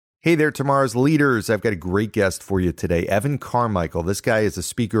Hey there, tomorrow's leaders. I've got a great guest for you today, Evan Carmichael. This guy is a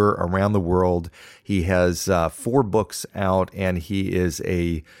speaker around the world. He has 4 books out, and he is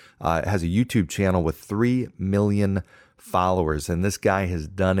has a YouTube channel with 3 million followers. And this guy has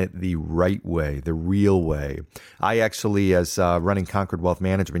done it the right way, the real way. I actually, as running Conquered Wealth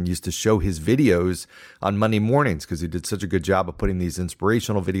Management, used to show his videos on Monday mornings because he did such a good job of putting these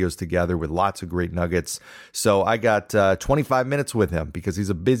inspirational videos together with lots of great nuggets. So I got 25 minutes with him because he's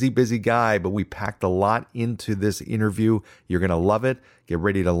a busy guy, but we packed a lot into this interview. You're going to love it. Get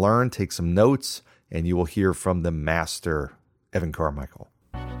ready to learn, take some notes, and you will hear from the master, Evan Carmichael.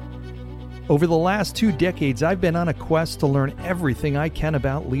 Over the last 2 decades, I've been on a quest to learn everything I can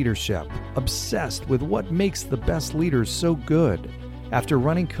about leadership, obsessed with what makes the best leaders so good. After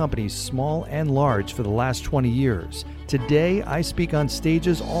running companies small and large for the last 20 years, today I speak on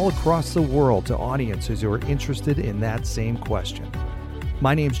stages all across the world to audiences who are interested in that same question.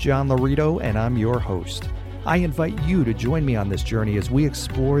 My name's John Laurito, and I'm your host. I invite you to join me on this journey as we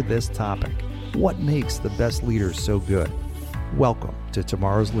explore this topic. What makes the best leaders so good? Welcome to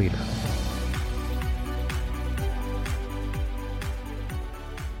Tomorrow's Leader.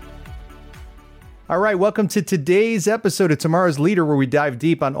 All right, welcome to today's episode of Tomorrow's Leader, where we dive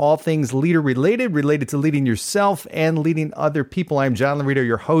deep on all things leader related to leading yourself and leading other people. I'm John Laurito,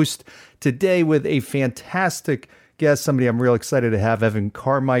 your host, today with a fantastic guest, somebody I'm real excited to have, Evan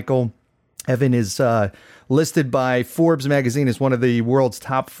Carmichael. Evan is listed by Forbes magazine as one of the world's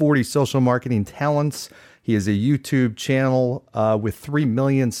top 40 social marketing talents. He has a YouTube channel with 3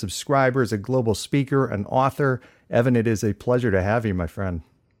 million subscribers, a global speaker, an author. Evan, it is a pleasure to have you, my friend.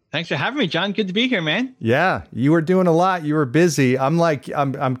 Thanks for having me, John. Good to be here, man. Yeah, you were doing a lot. You were busy.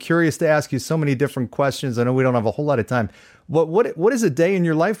 I'm curious to ask you so many different questions. I know we don't have a whole lot of time. What does a day in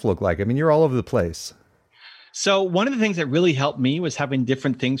your life look like? I mean, you're all over the place. So one of the things that really helped me was having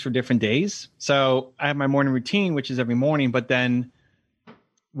different things for different days. So I have my morning routine, which is every morning, but then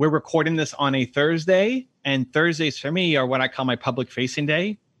we're recording this on a Thursday, and Thursdays for me are what I call my public facing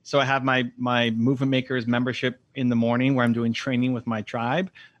day. So I have my Movement Makers membership in the morning where I'm doing training with my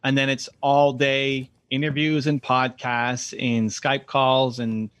tribe. And then it's all day interviews and podcasts and Skype calls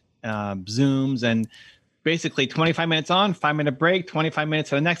and Zooms, and basically 25 minutes on, 5-minute break, 25 minutes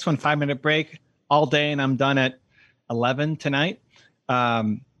to the next one, 5-minute break all day. And I'm done at 11 tonight.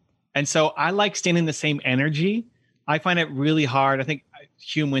 And so I like staying in the same energy. I find it really hard. I think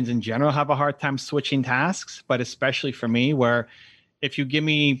humans in general have a hard time switching tasks, but especially for me, where if you give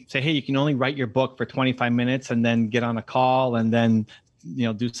me, say, hey, you can only write your book for 25 minutes and then get on a call and then,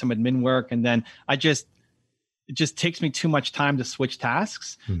 do some admin work. And then it just takes me too much time to switch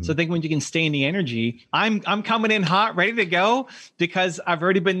tasks. Mm-hmm. So I think when you can stay in the energy, I'm coming in hot, ready to go, because I've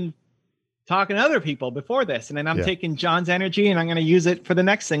already been talking to other people before this. And then I'm taking John's energy and I'm going to use it for the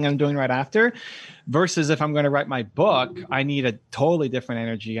next thing I'm doing right after. Versus if I'm going to write my book, I need a totally different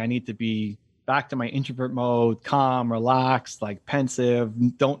energy. I need to be back to my introvert mode, calm, relaxed, like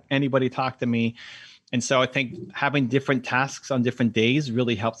pensive, don't anybody talk to me. And so I think having different tasks on different days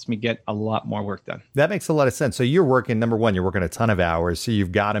really helps me get a lot more work done. That makes a lot of sense. So you're working, number one, you're working a ton of hours. So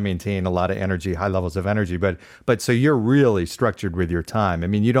you've got to maintain a lot of energy, high levels of energy. But so you're really structured with your time. I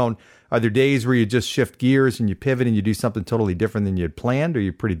mean, are there days where you just shift gears and you pivot and you do something totally different than you had planned, or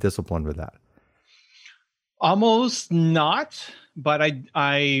you're pretty disciplined with that? Almost not, but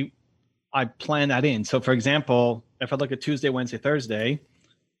I plan that in. So for example, if I look at Tuesday, Wednesday, Thursday,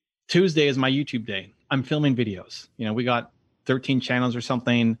 Tuesday is my YouTube day. I'm filming videos. We got 13 channels or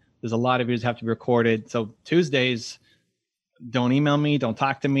something. There's a lot of videos that have to be recorded. So Tuesdays, don't email me, don't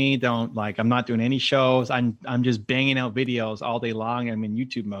talk to me, I'm not doing any shows. I'm just banging out videos all day long. I'm in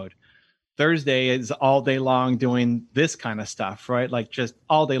YouTube mode. Thursday is all day long doing this kind of stuff, right? Like just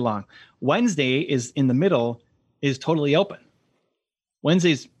all day long. Wednesday is in the middle, is totally open.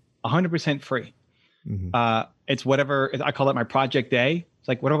 Wednesday's 100% free. Mm-hmm. It's whatever, I call it my project day. It's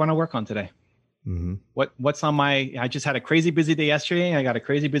like, what do I want to work on today? Mm-hmm. What's on I just had a crazy busy day yesterday. I got a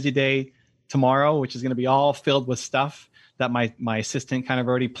crazy busy day tomorrow, which is going to be all filled with stuff that my assistant kind of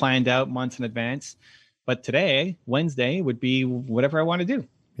already planned out months in advance. But today, Wednesday, would be whatever I want to do.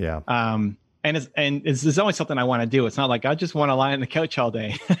 Yeah. There's always something I want to do. It's not like I just want to lie on the couch all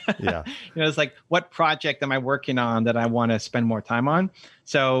day. Yeah. It's like, what project am I working on that I want to spend more time on?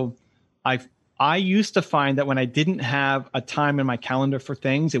 So I used to find that when I didn't have a time in my calendar for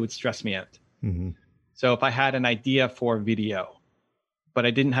things, it would stress me out. Mm-hmm. So if I had an idea for a video, but I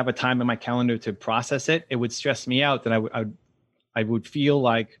didn't have a time in my calendar to process it, it would stress me out. That I would feel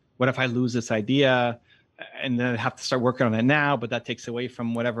like, what if I lose this idea? And then I have to start working on it now, but that takes away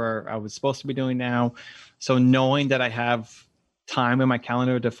from whatever I was supposed to be doing now. So knowing that I have time in my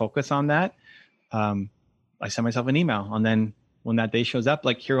calendar to focus on that, I send myself an email, and then when that day shows up,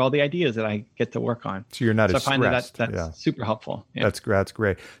 like, here are all the ideas that I get to work on. So you're not as stressed. I find that's super helpful. Yeah. That's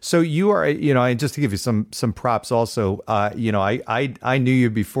great. So you are, and just to give you some props also, I knew you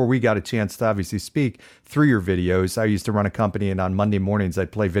before we got a chance to obviously speak through your videos. I used to run a company, and on Monday mornings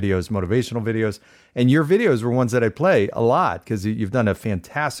I'd play videos, motivational videos, and your videos were ones that I play a lot because you've done a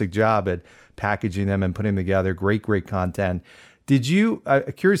fantastic job at packaging them and putting them together. Great content. Did you,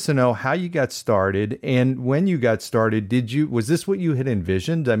 curious to know how you got started, and when you got started, was this what you had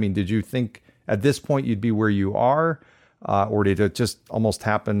envisioned? I mean, did you think at this point you'd be where you are, or did it just almost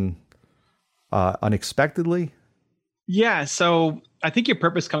happen unexpectedly? Yeah. So I think your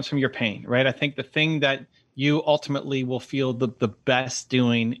purpose comes from your pain, right? I think the thing that you ultimately will feel the best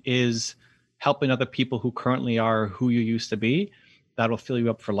doing is helping other people who currently are who you used to be. That'll fill you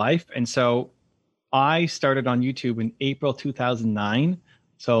up for life. And so I started on YouTube in April 2009,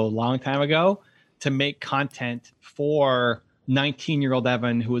 so a long time ago, to make content for 19-year-old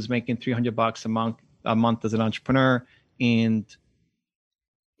Evan, who was making $300 a month as an entrepreneur and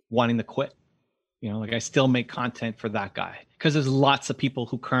wanting to quit. I still make content for that guy because there's lots of people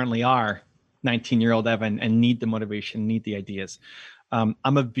who currently are 19-year-old Evan and need the motivation, need the ideas. I'm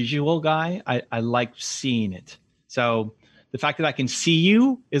a visual guy. I like seeing it. So the fact that I can see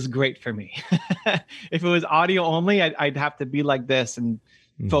you is great for me. If it was audio only, I'd have to be like this and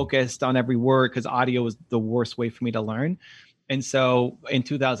focused on every word, because audio was the worst way for me to learn. And so in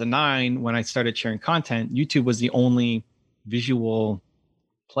 2009, when I started sharing content, YouTube was the only visual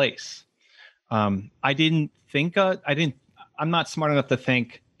place. I'm not smart enough to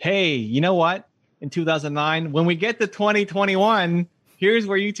think, hey, you know what? In 2009, when we get to 2021, here's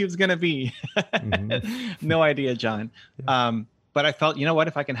where YouTube's going to be. No idea, John. But I felt, you know what,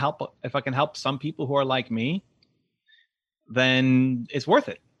 if I can help some people who are like me, then it's worth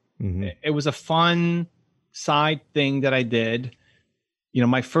it. It was a fun side thing that I did.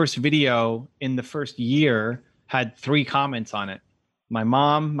 My first video in the first year had 3 comments on it. My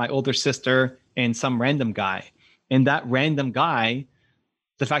mom, my older sister, and some random guy. And that random guy,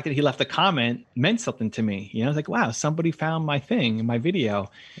 the fact that he left a comment meant something to me. I was like, wow, somebody found my thing in my video.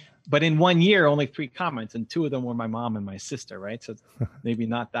 But in 1 year, only 3 comments, and 2 of them were my mom and my sister, right? So maybe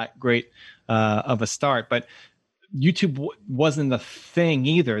not that great of a start. But YouTube wasn't a thing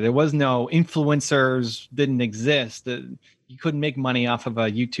either. There was no influencers, didn't exist. You couldn't make money off of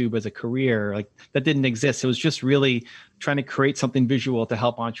a YouTube as a career. Like, that didn't exist. It was just really trying to create something visual to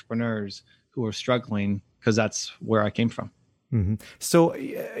help entrepreneurs who are struggling, because that's where I came from. So,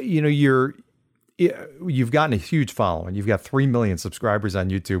 you've gotten a huge following. You've got 3 million subscribers on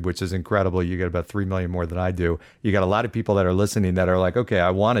YouTube, which is incredible. You got about 3 million more than I do. You got a lot of people that are listening that are like, okay,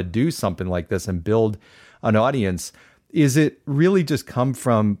 I want to do something like this and build an audience. Is it really just come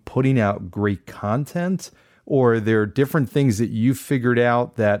from putting out great content, or are there different things that you figured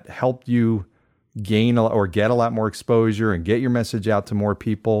out that helped you gain or get a lot more exposure and get your message out to more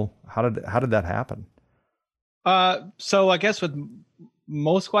people? How did that happen? So I guess with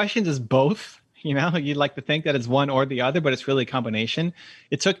most questions is both. You'd like to think that it's one or the other, but it's really a combination.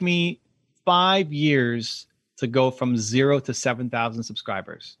 It took me 5 years to go from 0 to 7,000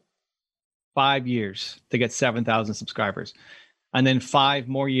 subscribers. 5 years to get 7,000 subscribers. And then 5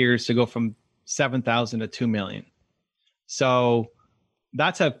 more years to go from 7,000 to 2 million. So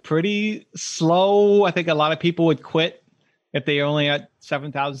that's a pretty slow, I think a lot of people would quit if they only had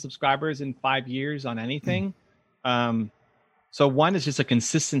 7,000 subscribers in 5 years on anything. So one is just a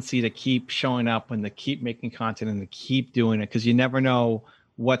consistency to keep showing up and to keep making content and to keep doing it, because you never know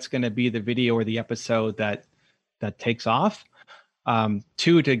what's going to be the video or the episode that takes off.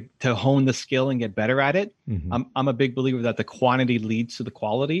 2, to hone the skill and get better at it. I'm a big believer that the quantity leads to the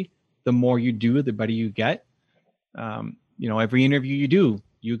quality. The more you do, the better you get. Every interview you do,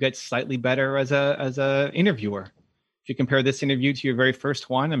 you get slightly better as a interviewer. If you compare this interview to your very first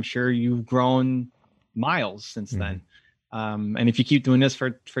one, I'm sure you've grown miles since then. And if you keep doing this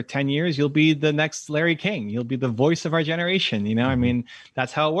for 10 years, you'll be the next Larry King. You'll be the voice of our generation. I mean,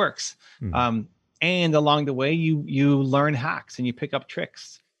 that's how it works. And along the way, you learn hacks and you pick up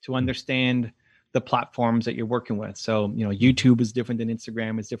tricks to understand the platforms that you're working with. So, YouTube is different than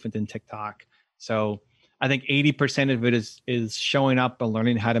Instagram, is different than TikTok. So I think 80% of it is showing up and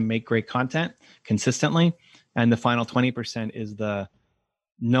learning how to make great content consistently. And the final 20% is the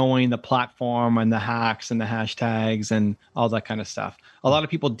knowing the platform and the hacks and the hashtags and all that kind of stuff. A lot of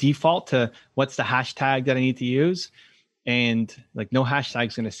people default to what's the hashtag that I need to use. And like, no hashtag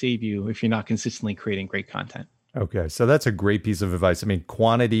is going to save you if you're not consistently creating great content. Okay, so that's a great piece of advice. I mean,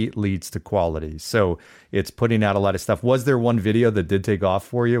 quantity leads to quality. So it's putting out a lot of stuff. Was there one video that did take off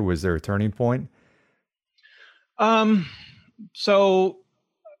for you? Was there a turning point? So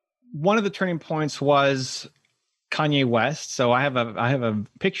one of the turning points was Kanye West. So I have a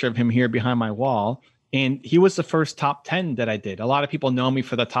picture of him here behind my wall, and he was the first top 10 that I did. A lot of people know me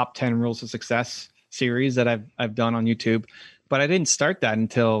for the top 10 rules of success series that I've done on YouTube, but I didn't start that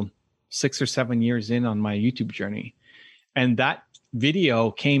until 6 or 7 years in on my YouTube journey. And that video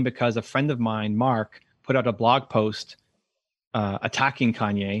came because a friend of mine, Mark, put out a blog post attacking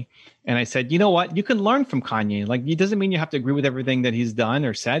Kanye. And I said, you know what? You can learn from Kanye. Like, it doesn't mean you have to agree with everything that he's done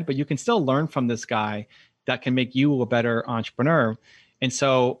or said, but you can still learn from this guy that can make you a better entrepreneur. And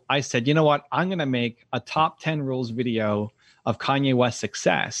so I said, you know what? I'm going to make a top 10 rules video of Kanye West's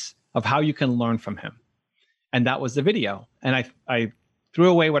success, of how you can learn from him. And that was the video. And I threw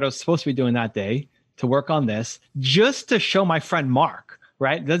away what I was supposed to be doing that day to work on this, just to show my friend Mark,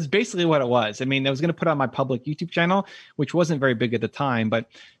 right? That's basically what it was. I mean, I was going to put on my public YouTube channel, which wasn't very big at the time, but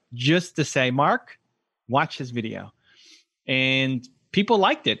just to say, Mark, watch this video. And people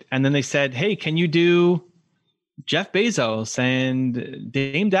liked it. And then they said, hey, can you do Jeff Bezos and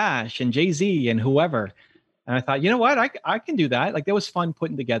Dame Dash and Jay-Z and whoever? And I thought, you know what? I can do that. Like, that was fun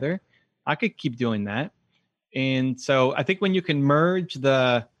putting together. I could keep doing that. And so I think when you can merge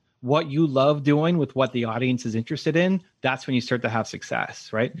what you love doing with what the audience is interested in, that's when you start to have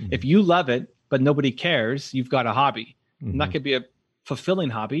success, right? Mm-hmm. If you love it, but nobody cares, you've got a hobby. Mm-hmm. And that could be a fulfilling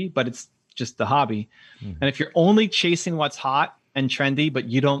hobby, but it's just a hobby. Mm-hmm. And if you're only chasing what's hot and trendy, but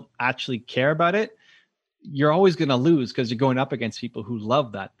you don't actually care about it, you're always going to lose, because you're going up against people who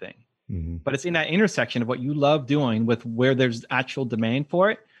love that thing. Mm-hmm. But it's in that intersection of what you love doing with where there's actual demand for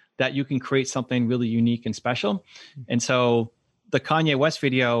it, that you can create something really unique and special. And so the Kanye West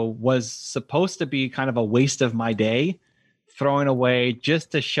video was supposed to be kind of a waste of my day, throwing away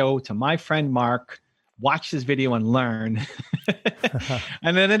just to show to my friend Mark, watch this video and learn.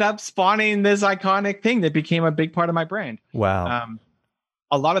 And ended up spawning this iconic thing that became a big part of my brand. Wow.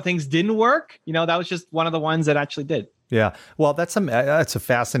 A lot of things didn't work. That was just one of the ones that actually did. Yeah. Well, that's a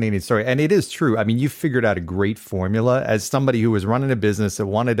fascinating story. And it is true. I mean, you figured out a great formula. As somebody who was running a business that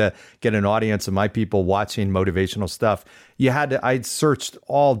wanted to get an audience of my people watching motivational stuff, I'd searched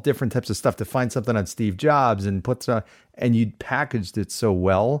all different types of stuff to find something on Steve Jobs and and you packaged it so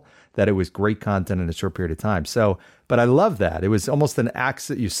well that it was great content in a short period of time. So, but I love that. It was almost an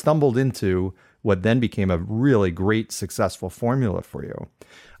accident. You stumbled into what then became a really great, successful formula for you.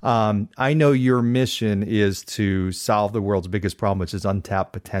 I know your mission is to solve the world's biggest problem, which is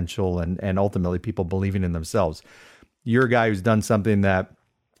untapped potential and ultimately people believing in themselves. You're a guy who's done something that,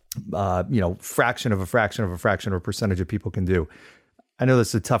 fraction of a percentage of people can do. I know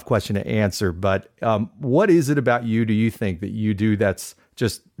that's a tough question to answer, but what is it about you, do you think, that you do that's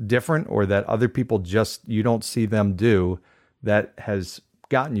just different, or that other people you don't see them do, that has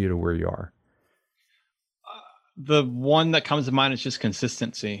gotten you to where you are? The one that comes to mind is just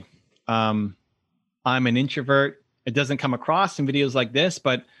consistency. I'm an introvert. It doesn't come across in videos like this,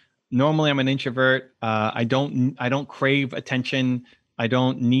 but normally I'm an introvert. I don't crave attention. I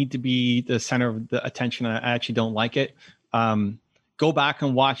don't need to be the center of the attention. I actually don't like it. Go back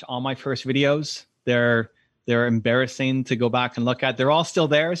and watch all my first videos. They're embarrassing to go back and look at. They're all still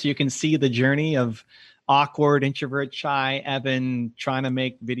there, so you can see the journey of awkward, introvert, shy Evan trying to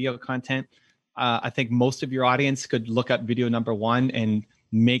make video content. I think most of your audience could look at video number 1 and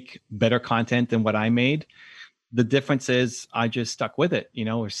make better content than what I made. The difference is I just stuck with it.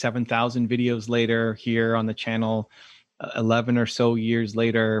 We're 7,000 videos later here on the channel, 11 or so years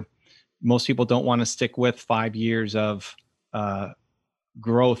later. Most people don't want to stick with 5 years of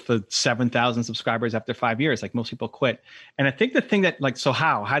growth of 7,000 subscribers after 5 years. Like, most people quit. And I think the thing that, like, so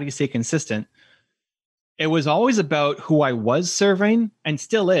how do you stay consistent? It was always about who I was serving, and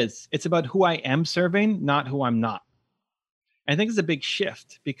still is. It's about who I am serving, not who I'm not. I think it's a big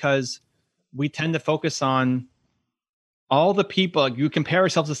shift, because we tend to focus on all the people. You compare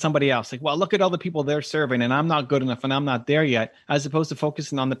yourselves to somebody else. Like, well, look at all the people they're serving, and I'm not good enough, and I'm not there yet, as opposed to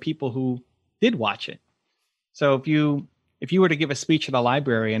focusing on the people who did watch it. So if you were to give a speech at a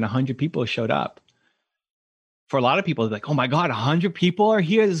library and 100 people showed up, for a lot of people, they're like, oh my God, 100 people are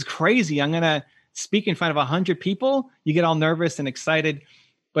here. This is crazy. I'm going to speak in front of 100 people. You get all nervous and excited.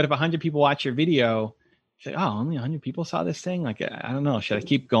 But if 100 people watch your video, you say, oh, only 100 people saw this thing. Like, I don't know. Should I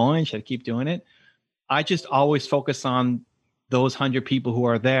keep going? Should I keep doing it? I just always focus on those 100 people who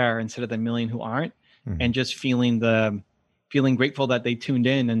are there instead of the million who aren't, and just feeling grateful that they tuned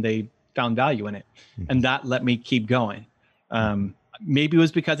in and they found value in it. And that let me keep going. Maybe it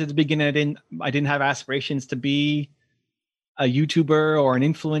was because at the beginning I didn't have aspirations to be a YouTuber or an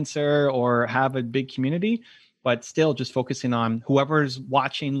influencer or have a big community, but still just focusing on whoever's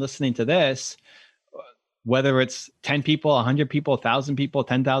watching, listening to this, whether it's 10 people, 100 people, 1,000 people,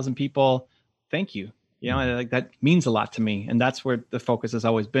 10,000 people, thank you. You know, like that means a lot to me. And that's where the focus has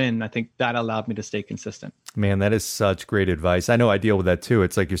always been. I think that allowed me to stay consistent. Man, that is such great advice. I know I deal with that too.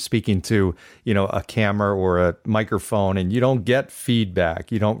 It's like you're speaking to, a camera or a microphone and you don't get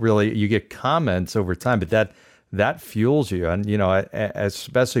feedback. You get comments over time, but that fuels you. And,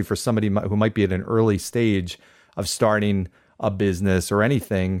 especially for somebody who might be at an early stage of starting a business or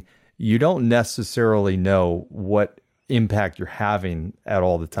anything, you don't necessarily know what impact you're having at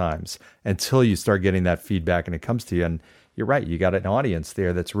all the times until you start getting that feedback and it comes to you. And you're right, you got an audience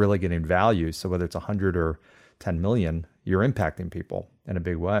there that's really getting value. So whether it's 100 or 10 million, you're impacting people in a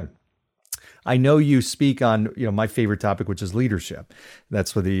big way. I know you speak on, my favorite topic, which is leadership.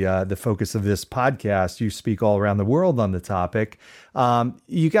 That's what the focus of this podcast. You speak all around the world on the topic.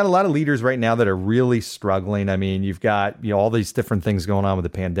 You got a lot of leaders right now that are really struggling. I mean, you've got all these different things going on with the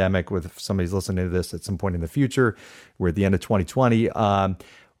pandemic. With if somebody's listening to this at some point in the future, we're at the end of 2020.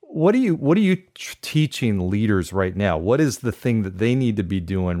 What are you teaching leaders right now? What is the thing that they need to be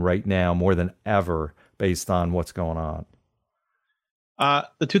doing right now more than ever based on what's going on?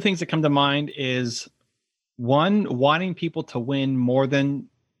 The two things that come to mind is one, wanting people to win more than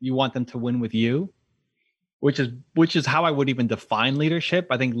you want them to win with you, which is how I would even define leadership.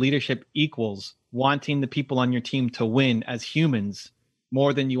 I think leadership equals wanting the people on your team to win as humans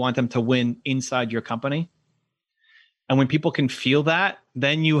more than you want them to win inside your company. And when people can feel that,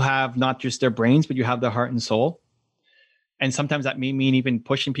 then you have not just their brains, but you have their heart and soul. And sometimes that may mean even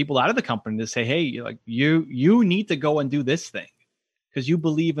pushing people out of the company to say, hey, you need to go and do this thing, because you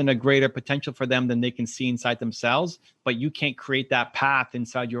believe in a greater potential for them than they can see inside themselves, but you can't create that path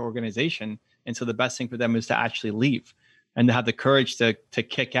inside your organization. And so the best thing for them is to actually leave and to have the courage to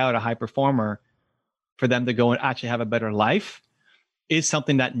kick out a high performer for them to go and actually have a better life is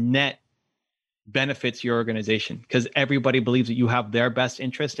something that net benefits your organization, because everybody believes that you have their best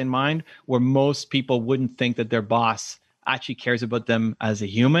interest in mind, where most people wouldn't think that their boss actually cares about them as a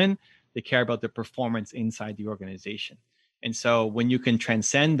human. They care about their performance inside the organization. And so when you can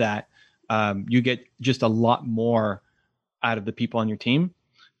transcend that, you get just a lot more out of the people on your team.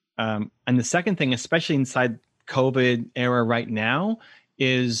 And the second thing, especially inside COVID era right now,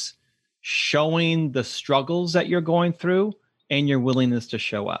 is showing the struggles that you're going through and your willingness to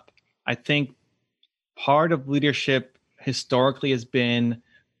show up. I think part of leadership historically has been,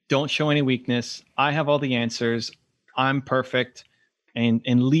 don't show any weakness. I have all the answers. I'm perfect. And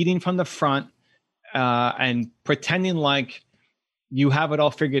leading from the front, and pretending like you have it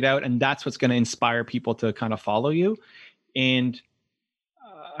all figured out, and that's what's going to inspire people to kind of follow you. And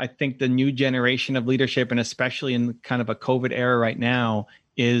I think the new generation of leadership, and especially in kind of a COVID era right now,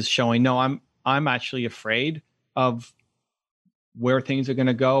 is showing, no, I'm actually afraid of where things are going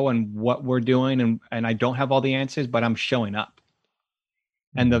to go and what we're doing, and I don't have all the answers, but I'm showing up.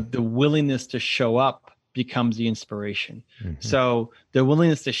 And the willingness to show up becomes the inspiration. So the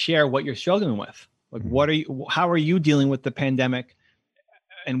willingness to share what you're struggling with. Like, how are you dealing with the pandemic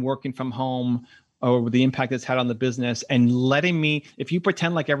and working from home, or the impact it's had on the business, and letting me, if you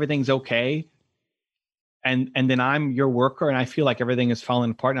pretend like everything's okay, and then I'm your worker and I feel like everything is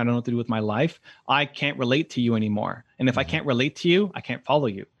falling apart and I don't know what to do with my life, I can't relate to you anymore. And if I can't relate to you, I can't follow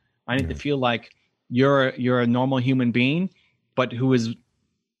you. I need to feel like you're a normal human being, but who is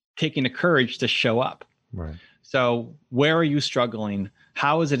taking the courage to show up. Right. So where are you struggling?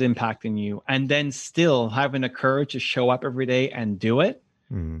 How is it impacting you? And then still having the courage to show up every day and do it.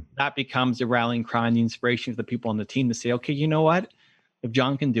 That becomes the rallying cry and the inspiration for the people on the team to say, okay, you know what? If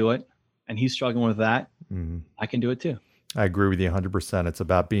John can do it and he's struggling with that, I can do it too. I agree with you 100%. It's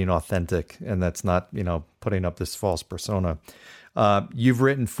about being authentic, and that's not, putting up this false persona. You've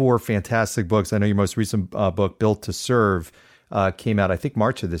written 4 fantastic books. I know your most recent book, Built to Serve, came out, I think,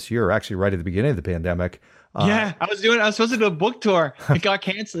 March of this year, actually right at the beginning of the pandemic. I was supposed to do a book tour. It got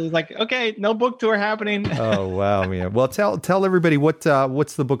canceled. It's like, okay, no book tour happening. Oh, wow, man. Well, tell everybody what's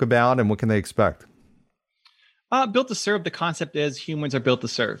the book about and what can they expect? Built to Serve, the concept is humans are built to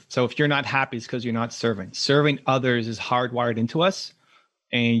serve. So if you're not happy, it's because you're not serving. Serving others is hardwired into us.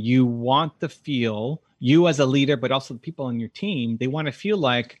 And you want to feel, you as a leader, but also the people on your team, they want to feel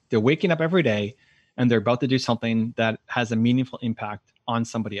like they're waking up every day and they're about to do something that has a meaningful impact on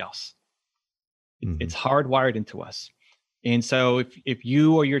somebody else. It's hardwired into us. And so if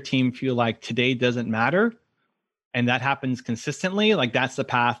you or your team feel like today doesn't matter, and that happens consistently, like that's the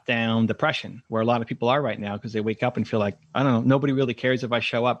path down depression, where a lot of people are right now, because they wake up and feel like, I don't know, nobody really cares if I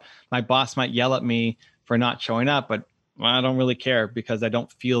show up. My boss might yell at me for not showing up, but I don't really care because I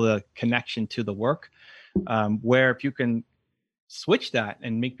don't feel the connection to the work. Where if you can switch that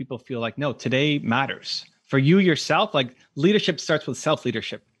and make people feel like, no, today matters for you yourself. Like leadership starts with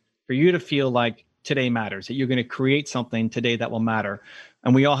self-leadership. For you to feel like today matters, that you're going to create something today that will matter.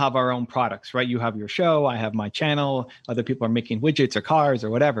 And we all have our own products, right? You have your show, I have my channel, other people are making widgets or cars or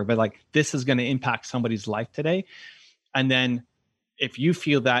whatever, but like this is going to impact somebody's life today. And then if you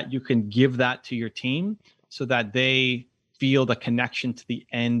feel that, you can give that to your team so that they feel the connection to the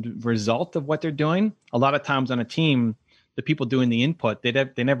end result of what they're doing. A lot of times on a team, the people doing the input,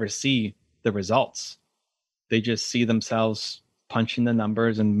 they never see the results. They just see themselves punching the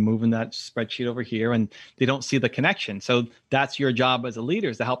numbers and moving that spreadsheet over here, and they don't see the connection. So that's your job as a leader,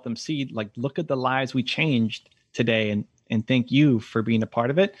 is to help them see, like, look at the lives we changed today, and thank you for being a part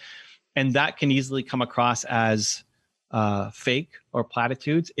of it. And that can easily come across as fake or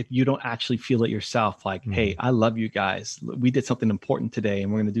platitudes if you don't actually feel it yourself. Like, hey, I love you guys. We did something important today,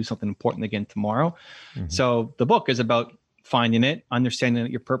 and we're going to do something important again tomorrow. So the book is about finding it, understanding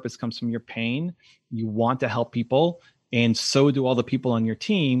that your purpose comes from your pain. You want to help people. And so do all the people on your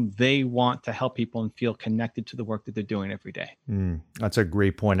team. They want to help people and feel connected to the work that they're doing every day. That's a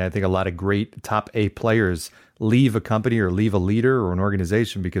great point. I think a lot of great top A players leave a company or leave a leader or an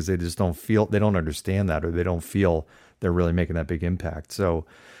organization because they just don't feel, they don't understand that, or they don't feel they're really making that big impact. So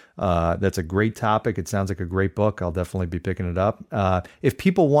that's a great topic. It sounds like a great book. I'll definitely be picking it up. If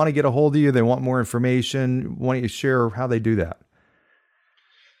people want to get a hold of you, they want more information, why don't you share how they do that?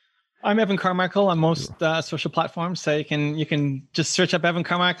 I'm Evan Carmichael on most social platforms. So you can just search up Evan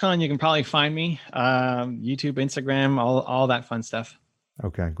Carmichael and you can probably find me. YouTube, Instagram, all that fun stuff.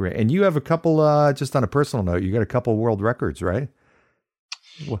 Okay, great. And you have a couple, just on a personal note, you got a couple world records, right?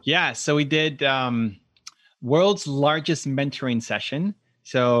 Yeah. So we did world's largest mentoring session.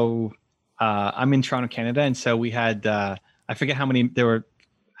 So I'm in Toronto, Canada. And so we had, I forget how many, there were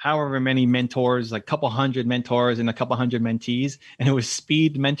however many mentors, like a couple hundred mentors and a couple hundred mentees, and it was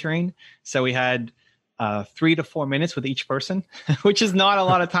speed mentoring. So we had 3 to 4 minutes with each person, which is not a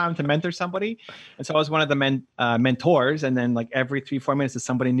lot of time to mentor somebody. And so I was one of the mentors, and then like every 3-4 minutes is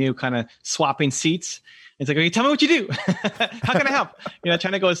somebody new, kind of swapping seats. It's like, okay, tell me what you do. How can I help?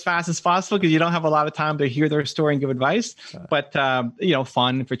 Trying to go as fast as possible because you don't have a lot of time to hear their story and give advice, but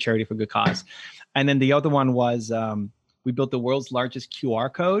fun for charity, for good cause. And then the other one was, we built the world's largest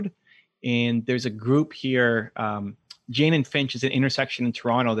QR code. And there's a group here, Jane and Finch is an intersection in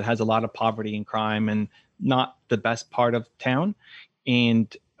Toronto that has a lot of poverty and crime and not the best part of town.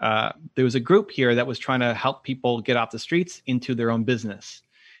 And there was a group here that was trying to help people get off the streets into their own business,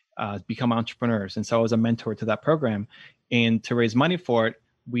 become entrepreneurs. And so I was a mentor to that program. And to raise money for it,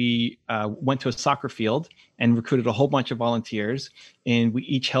 we went to a soccer field and recruited a whole bunch of volunteers. And we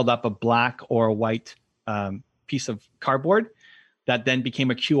each held up a black or a white piece of cardboard that then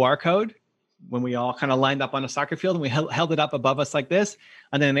became a QR code when we all kind of lined up on a soccer field, and we held it up above us like this.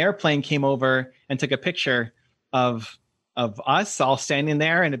 And then an airplane came over and took a picture of us all standing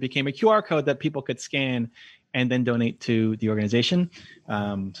there, and it became a QR code that people could scan and then donate to the organization.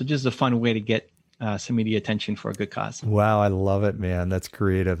 So just a fun way to get some media attention for a good cause. Wow. I love it, man. That's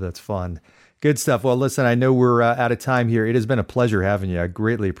creative. That's fun. Good stuff. Well, listen, I know we're out of time here. It has been a pleasure having you. I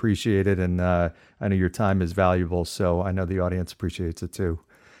greatly appreciate it. And I know your time is valuable. So I know the audience appreciates it too.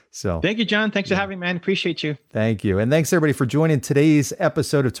 So thank you, John. Thanks for having me, man. Appreciate you. Thank you. And thanks everybody for joining today's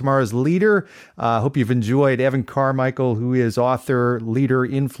episode of Tomorrow's Leader. Hope you've enjoyed Evan Carmichael, who is author, leader,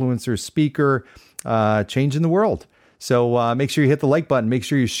 influencer, speaker, changing the world. So make sure you hit the like button, make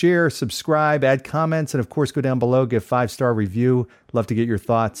sure you share, subscribe, add comments, and of course, go down below, give 5-star review. Love to get your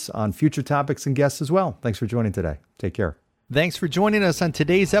thoughts on future topics and guests as well. Thanks for joining today. Take care. Thanks for joining us on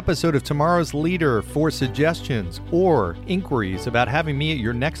today's episode of Tomorrow's Leader. For suggestions or inquiries about having me at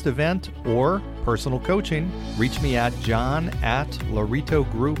your next event or personal coaching, reach me at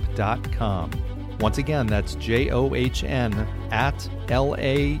john@lauritogroup.com. Once again, that's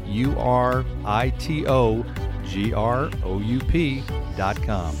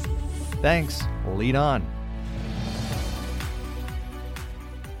JOHN@LAURITOGROUP.com. Thanks. Lead on.